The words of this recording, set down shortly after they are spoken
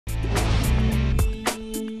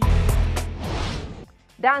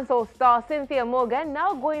Dancehall star Cynthia Morgan,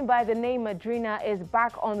 now going by the name Madrina, is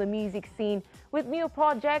back on the music scene with new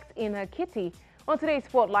projects in her kitty. On today's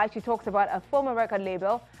Spotlight, she talks about a former record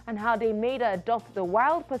label and how they made her adopt the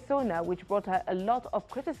wild persona, which brought her a lot of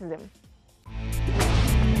criticism.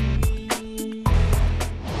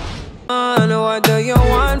 What do you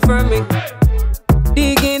want from me?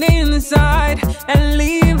 Digging inside and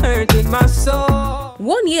leave hurt in my soul.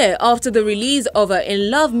 1 year after the release of her In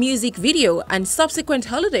Love music video and subsequent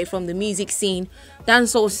holiday from the music scene,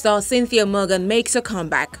 dancehall star Cynthia Morgan makes a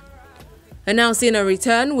comeback. Announcing a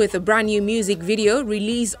return with a brand new music video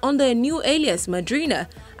released under a new alias, Madrina,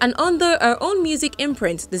 and under her own music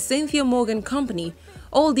imprint, the Cynthia Morgan Company.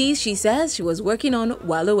 All these, she says, she was working on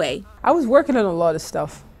while away. I was working on a lot of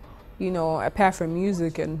stuff, apart from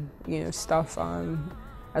music and, stuff.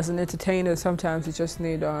 As an entertainer, sometimes you just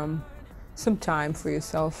need some time for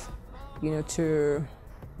yourself, to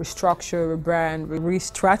restructure, rebrand,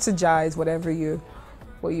 re-strategize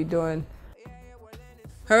what you're doing.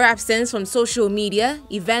 Her absence from social media,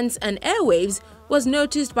 events and airwaves was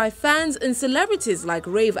noticed by fans and celebrities like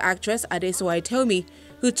rave actress Okoye,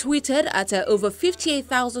 who tweeted at her over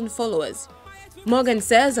 58,000 followers. Morgan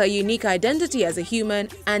says her unique identity as a human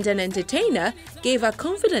and an entertainer gave her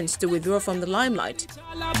confidence to withdraw from the limelight.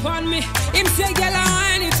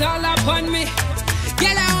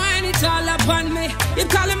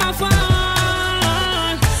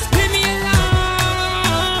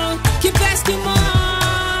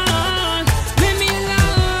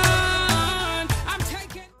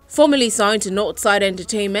 Formerly signed to Northside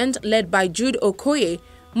Entertainment, led by Okoye,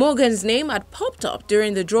 Morgan's name had popped up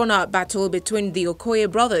during the drawn-out battle between the Okoye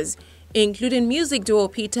brothers, including music duo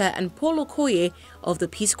Peter and Paul Okoye of the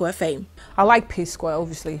P-Square fame. I like P-Square,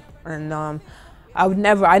 obviously, and I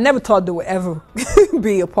never thought they would ever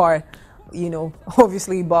be apart,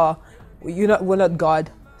 obviously, but we're not God,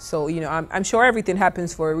 so I'm sure everything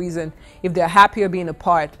happens for a reason. If they're happier being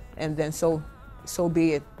apart, and then so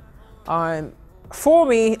be it. For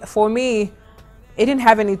me, it didn't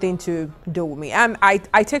have anything to do with me.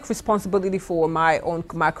 I take responsibility for my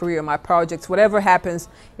career, my projects. Whatever happens,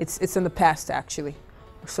 it's in the past actually.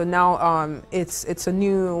 So now it's a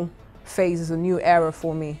new phase, it's a new era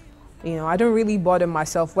for me. I don't really bother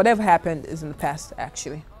myself. Whatever happened is in the past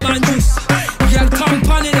actually.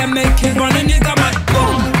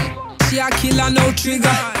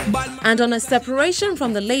 And on a separation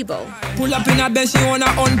from the label.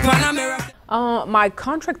 My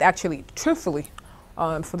contract actually, truthfully,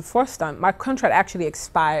 for the first time, my contract actually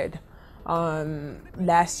expired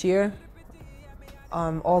last year,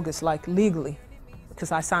 August, like legally,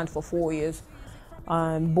 because I signed for 4 years.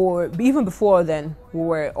 But even before then, we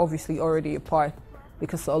were obviously already apart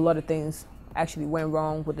because a lot of things actually went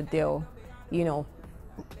wrong with the deal,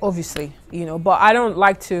 obviously, but I don't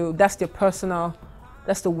like to, that's their personal,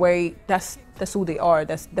 that's the way, that's who they are,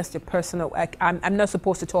 that's their personal, I'm not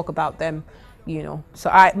supposed to talk about them, So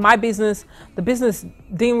the business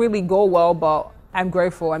didn't really go well, but I'm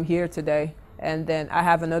grateful I'm here today. And then I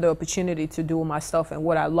have another opportunity to do my stuff and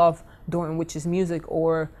what I love doing, which is music,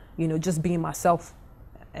 or, just being myself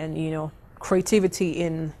and, creativity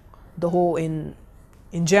in the whole, in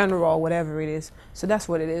general, whatever it is. So that's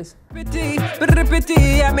what it is. I don't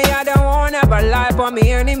want to lie for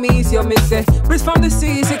me enemies. You miss it. Bridge from the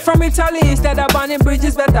sea, sick from Italy. Instead of burning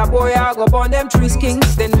bridges, better boy, I go burn them trees,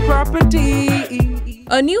 Kingston property.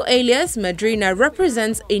 A new alias, Madrina,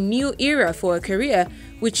 represents a new era for her career,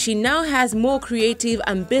 which she now has more creative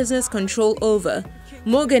and business control over.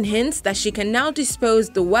 Morgan hints that she can now dispose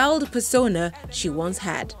the wild persona she once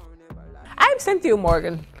had. I'm Cynthia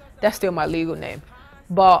Morgan. That's still my legal name.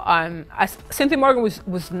 But Cynthia Morgan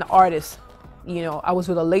was an artist. I was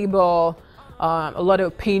with a label, a lot of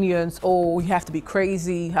opinions. Oh, you have to be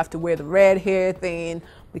crazy, you have to wear the red hair thing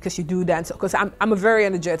because you do dance. Because I'm a very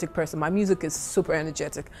energetic person. My music is super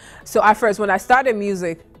energetic. So at first, when I started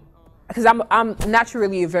music, because I'm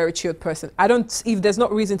naturally a very chilled person. If there's no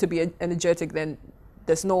reason to be energetic, then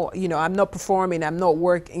there's no, I'm not performing, I'm not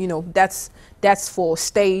working. That's for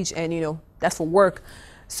stage and that's for work.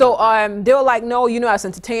 So they were like, no, as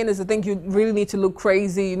entertainers, I think you really need to look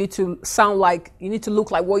crazy. You need to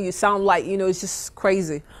look like what you sound like. It's just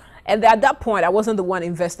crazy. And at that point, I wasn't the one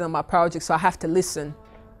investing in my project, so I have to listen.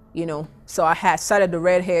 So I had started the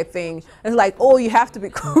red hair thing. It's like, oh, you have to be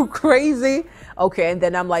crazy. Okay, and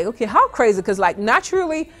then I'm like, okay, how crazy? Because like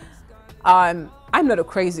naturally, I'm not a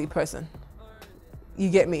crazy person. You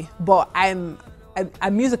get me? But I'm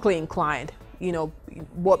musically inclined.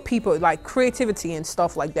 What people like, creativity and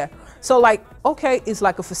stuff like that. So like, okay, it's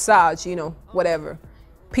like a facade, whatever.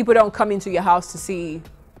 People don't come into your house to see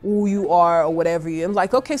who you are or whatever. I'm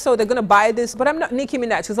like, okay, so they're gonna buy this, but I'm not Nicki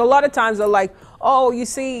Minaj, because a lot of times they're like, oh, you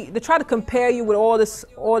see, they try to compare you with all this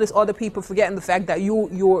other people, forgetting the fact that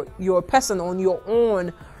you're a person on your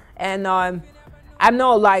own. And I'm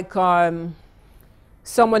not like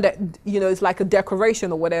someone that, you know, is like a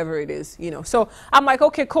decoration or whatever it is, you know. So I'm like,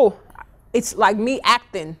 okay, cool. It's like me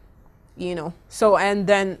acting, you know. So, and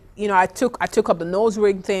then, you know, I took up the nose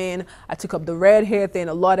ring thing, I took up the red hair thing,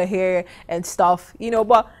 a lot of hair and stuff, you know.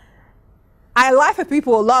 But I laugh at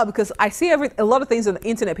people a lot because I see a lot of things on the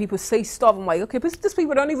internet. People say stuff. I'm like, okay, but these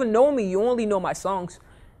people don't even know me. You only know my songs.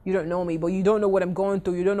 You don't know me, but you don't know what I'm going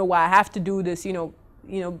through. You don't know why I have to do this, you know,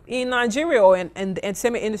 in Nigeria or in the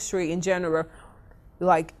entertainment industry in general.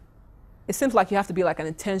 Like, it seems like you have to be like an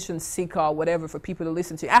attention seeker or whatever for people to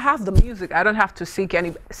listen to. I have the music. I don't have to seek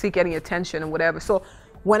any attention and whatever. So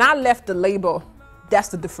when I left the label, that's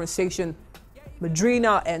the differentiation.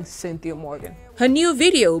 Madrina and Cynthia Morgan. Her new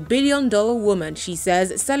video, $1 Billion Woman, she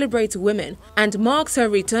says, celebrates women and marks her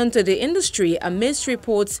return to the industry amidst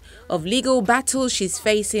reports of legal battles she's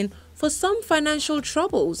facing for some financial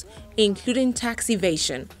troubles, including tax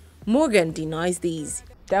evasion. Morgan denies these.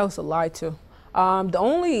 That was a lie too.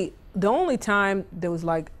 The only time there was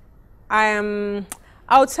like, I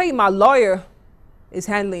would say my lawyer is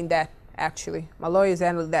handling that, actually. My lawyer is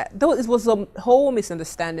handling that. Though it was a whole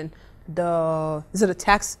misunderstanding. Is it a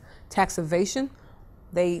tax evasion?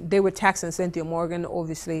 They were taxing Cynthia Morgan,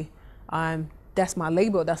 obviously. That's my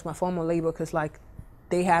label, that's my former label, because like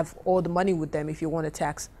they have all the money with them if you want to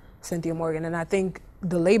tax Cynthia Morgan. And I think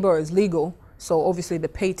the labor is legal, so obviously they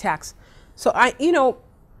pay tax. So I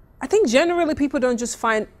think generally people don't just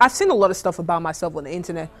find, I've seen a lot of stuff about myself on the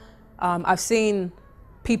internet. I've seen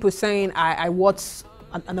people saying I want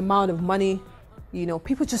an amount of money. You know,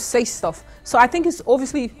 people just say stuff. So I think it's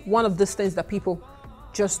obviously one of those things that people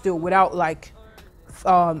just do without like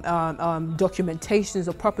documentations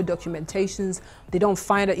or proper documentations. They don't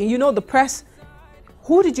find it. And you know, the press,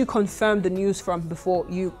 who did you confirm the news from before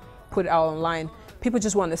you put it out online? People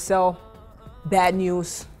just want to sell bad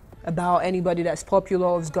news about anybody that's popular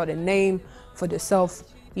or has got a name for themselves,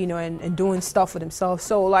 you know, and doing stuff for themselves.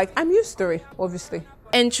 So like, I'm used to it, obviously.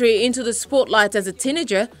 Entry into the spotlight as a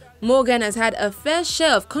teenager, Morgan has had a fair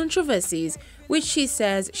share of controversies, which she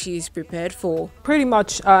says she is prepared for. Pretty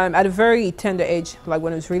much at a very tender age, like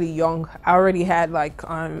when I was really young, I already had like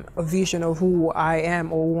a vision of who I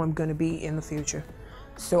am or who I'm going to be in the future.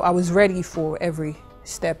 So I was ready for every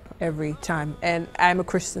step, every time. And I'm a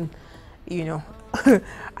Christian, you know.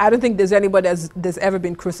 I don't think there's anybody that's ever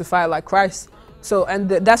been crucified like Christ. So, and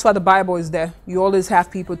that's why the Bible is there. You always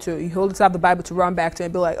have you always have the Bible to run back to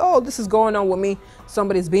and be like, oh, this is going on with me.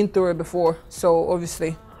 Somebody's been through it before. So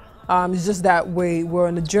obviously, it's just that we're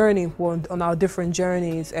on a journey, we're on our different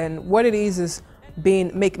journeys. And what it is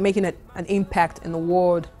making an impact in the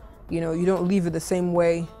world. You know, you don't leave it the same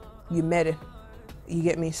way you met it. You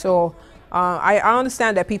get me? So I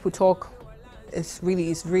understand that people talk. It's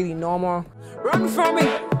really normal. Run from me,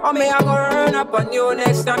 or me I go run up on you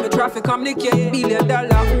next time the traffic communicate. $1 billion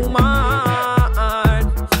woman.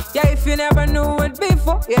 Yeah, if you never knew it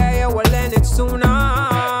before, yeah, you will learn it sooner.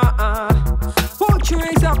 Put your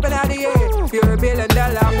hands up in the air, if you're $1 billion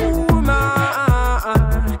woman.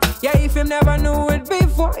 Yeah, if you never knew it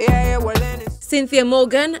before, yeah, you will learn it. Cynthia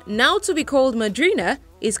Morgan, now to be called Madrina,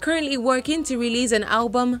 is currently working to release an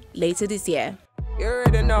album later this year. You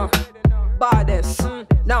already know. Baddest,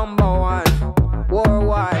 #1,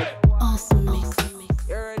 worldwide.